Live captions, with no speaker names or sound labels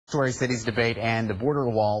Sanctuary cities debate and the border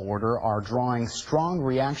wall order are drawing strong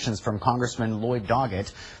reactions from Congressman Lloyd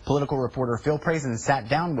Doggett. Political reporter Phil Prazen sat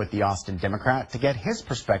down with the Austin Democrat to get his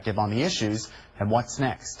perspective on the issues and what's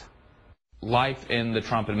next. Life in the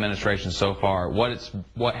Trump administration so far,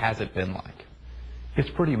 what has it been like? It's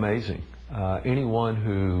pretty amazing. Anyone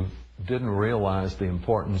who didn't realize the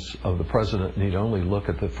importance of the president need only look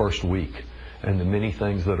at the first week and the many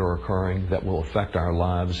things that are occurring that will affect our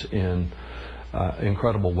lives in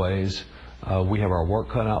incredible ways. We have our work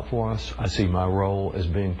cut out for us. I see my role as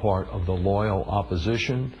being part of the loyal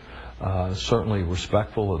opposition, certainly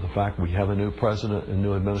respectful of the fact we have a new president and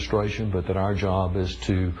new administration, but that our job is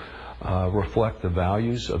to reflect the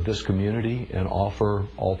values of this community and offer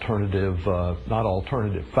alternative, not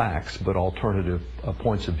alternative facts, but alternative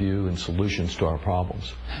points of view and solutions to our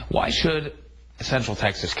problems. Why should Central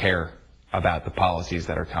Texas care about the policies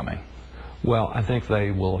that are coming? Well, I think they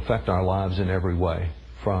will affect our lives in every way,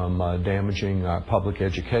 from damaging our public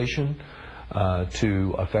education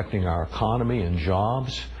to affecting our economy and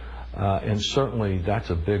jobs. And certainly that's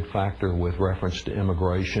a big factor with reference to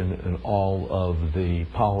immigration and all of the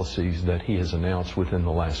policies that he has announced within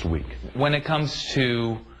the last week. When it comes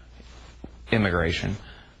to immigration,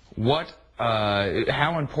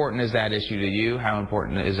 how important is that issue to you? How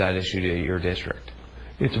important is that issue to your district?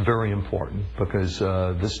 It's very important because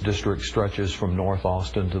this district stretches from North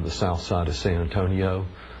Austin to the south side of San Antonio.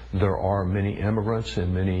 There are many immigrants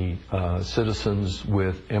and many citizens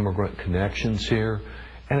with immigrant connections here,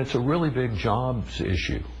 and it's a really big jobs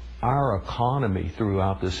issue. Our economy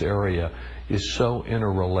throughout this area is so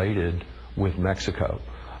interrelated with Mexico,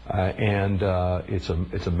 and it's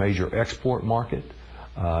a major export market.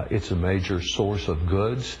 It's a major source of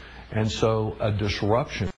goods, and so a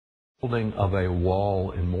disruption building of a wall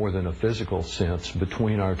in more than a physical sense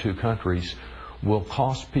between our two countries will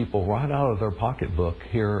cost people right out of their pocketbook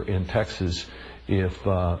here in Texas if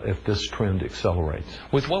this trend accelerates.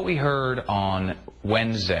 With what we heard on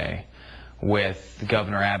Wednesday with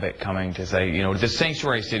Governor Abbott coming to say, you know, the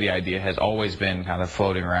sanctuary city idea has always been kind of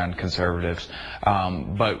floating around conservatives,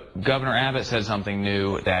 but Governor Abbott said something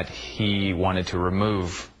new, that he wanted to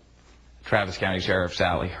remove Travis County Sheriff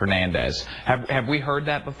Sally Hernandez. Have we heard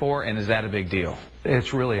that before, and is that a big deal?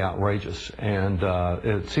 It's really outrageous, and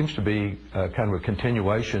it seems to be kind of a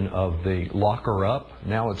continuation of the lock her up.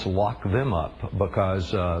 Now it's lock them up, because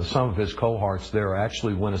some of his cohorts there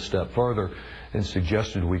actually went a step further and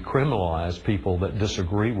suggested we criminalize people that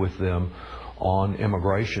disagree with them on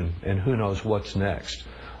immigration, and who knows what's next.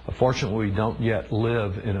 Fortunately, we don't yet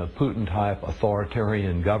live in a Putin-type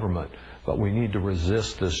authoritarian government, but we need to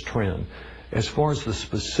resist this trend. As far as the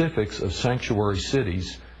specifics of sanctuary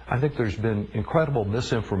cities, I think there's been incredible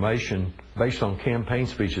misinformation based on campaign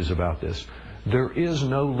speeches about this. There is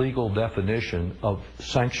no legal definition of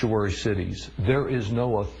sanctuary cities. There is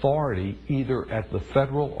no authority either at the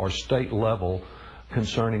federal or state level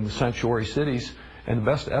concerning sanctuary cities, and the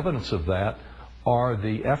best evidence of that are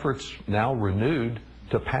the efforts now renewed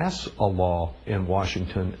to pass a law in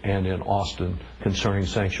Washington and in Austin concerning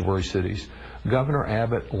sanctuary cities. Governor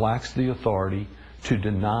Abbott lacks the authority to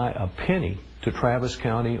deny a penny to Travis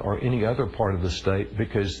County or any other part of the state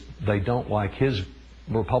because they don't like his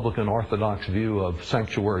Republican Orthodox view of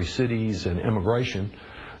sanctuary cities and immigration,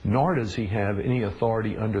 nor does he have any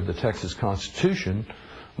authority under the Texas Constitution,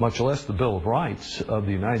 much less the Bill of Rights of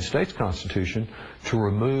the United States Constitution, to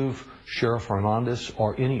remove Sheriff Hernandez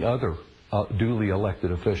or any other duly elected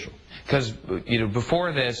official. Because, you know,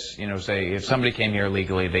 before this, you know, say if somebody came here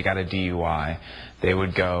illegally, they got a DUI, they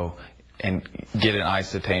would go and get an ICE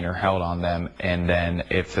detainer held on them, and then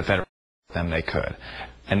if the federal them, they could.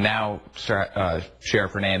 And now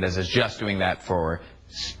Sheriff Hernandez is just doing that for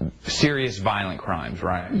serious violent crimes,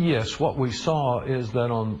 right? Yes, what we saw is that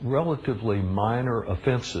on relatively minor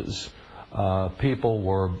offenses, people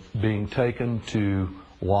were being taken to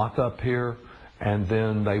lock up here, and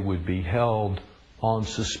then they would be held on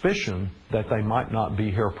suspicion that they might not be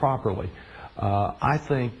here properly. I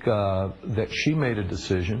think that she made a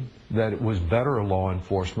decision that it was better law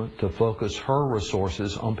enforcement to focus her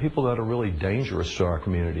resources on people that are really dangerous to our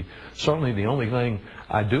community. Certainly the only thing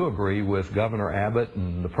I do agree with Governor Abbott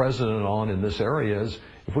and the president on in this area is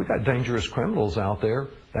if we've got dangerous criminals out there,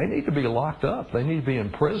 they need to be locked up. They need to be in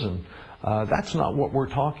prison. That's not what we're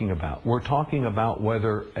talking about. We're talking about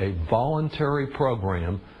whether a voluntary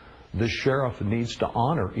program, the sheriff needs to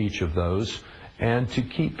honor each of those and to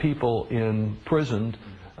keep people imprisoned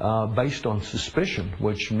based on suspicion,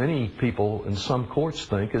 which many people in some courts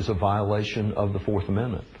think is a violation of the Fourth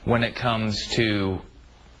Amendment. When it comes to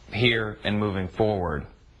here and moving forward,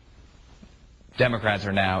 Democrats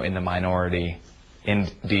are now in the minority in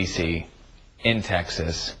D.C., in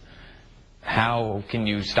Texas. How can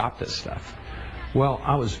you stop this stuff? Well,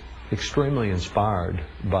 I was extremely inspired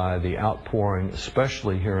by the outpouring,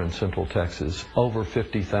 especially here in Central Texas, over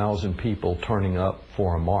 50,000 people turning up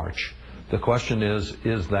for a march. The question is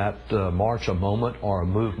that march a moment or a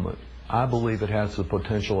movement? I believe it has the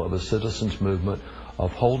potential of a citizens movement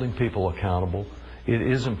of holding people accountable. It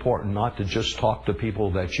is important not to just talk to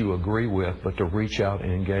people that you agree with, but to reach out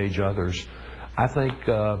and engage others. I think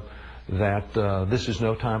that this is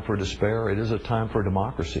no time for despair. It is a time for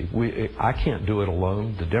democracy. I can't do it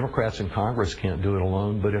alone. The Democrats in Congress can't do it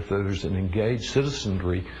alone. But if there's an engaged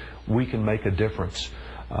citizenry, we can make a difference.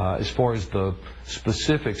 As far as the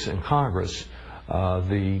specifics in Congress,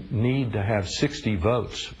 the need to have 60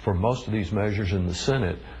 votes for most of these measures in the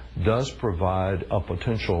Senate does provide a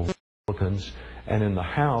potential Republicans. And in the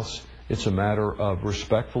House, it's a matter of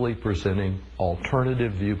respectfully presenting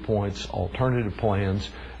alternative viewpoints, alternative plans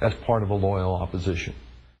as part of a loyal opposition.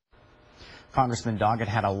 Congressman Doggett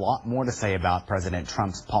had a lot more to say about President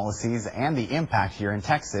Trump's policies and the impact here in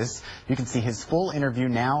Texas. You can see his full interview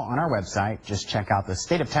now on our website. Just check out the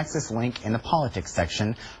State of Texas link in the politics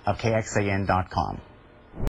section of KXAN.com.